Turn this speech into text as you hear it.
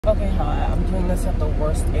Okay, hi. I'm doing this at the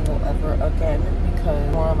worst angle ever again because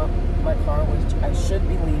where I'm at my car, which I should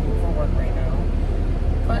be leaving for work right now.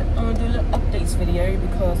 But I'm gonna do the updates video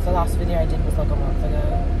because the last video I did was like a month ago,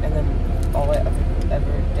 and then all I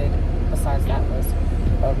ever did besides that was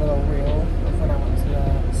a little reel of when I went to the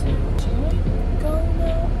zoo. Should I go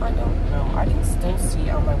now? I don't know. I can still see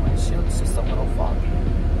on my windshield. It's just a little foggy.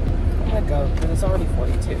 I'm gonna go because it's already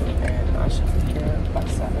 42 and I should be here by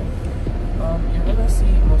 7. You're gonna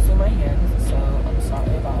see mostly my hands, so I'm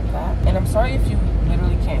sorry about that. And I'm sorry if you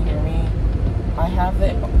literally can't hear me. I have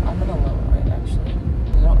it, I'm gonna lower it actually.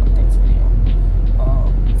 No updates video.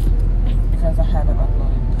 Because I haven't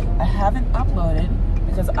uploaded. I haven't uploaded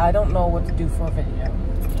because I don't know what to do for a video.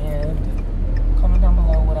 And comment down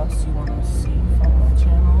below what else you want to see from my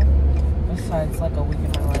channel. Besides like a week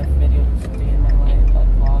in my life videos, a day in my life, like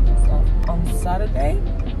vlogs and stuff. On Saturday,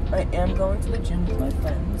 I am going to the gym with my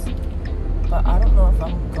friends. But I don't know if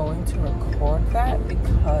I'm going to record that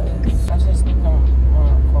because I just don't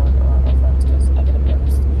want to record around my friends because I get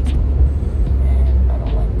embarrassed easily. And I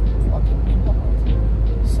don't like vlogging in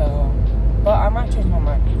public. So, but I might change my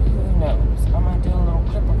mind. Who knows? I might do a little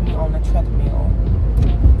clip of me on the treadmill.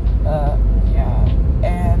 Yeah.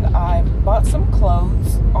 And I bought some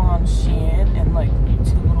clothes on Shein and like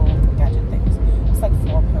 2 little gadget things. It's like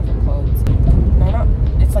 4 pairs of clothes. No, not.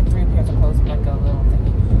 It's like 3 pairs of clothes and like a little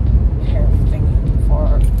thingy. Hair thingy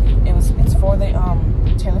for it's for the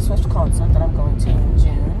Taylor Swift concert that I'm going to in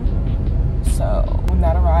June. So when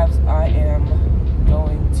that arrives, I am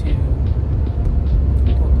going to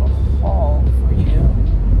do a little haul for you,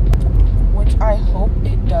 which I hope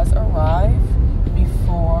it does arrive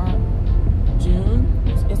before June.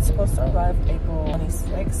 It's supposed to arrive April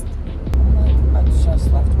 26th. I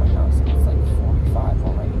just left my house and it's like 45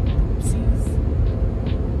 already. Oopsies.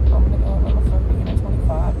 I'm gonna go on my phone being at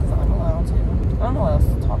 25 because I'm allowed to. I don't know what else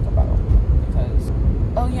to talk about because,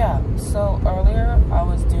 oh yeah, so earlier I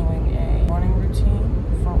was doing a morning routine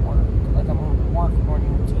for work, like a work morning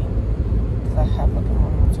routine because I have like a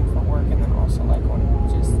morning routine for work and then also like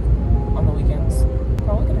just on the weekends.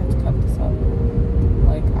 Probably gonna have to cut this up.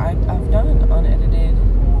 Like I've done an unedited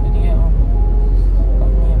video of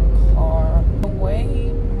me in the car. The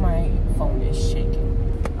way my phone is shaking.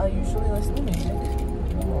 I usually listen to music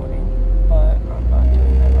in the morning, but I'm not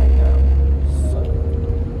doing that right now. So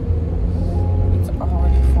it's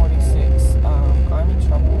already 46. I'm in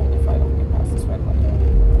trouble if I don't get past this red light.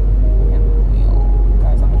 And the wheel.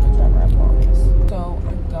 Guys, I'm a good driver, I promise. So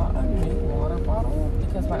I got a new water bottle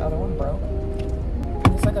because my other one broke.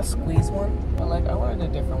 It's like a squeeze one, but like I wanted a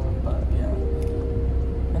different one, but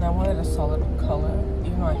yeah. And I wanted a solid color,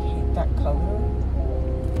 even though I hate that color.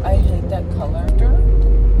 I hate that color. After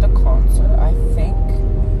the concert, I think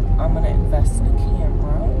I'm gonna invest in a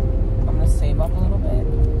camera. I'm gonna save up a little bit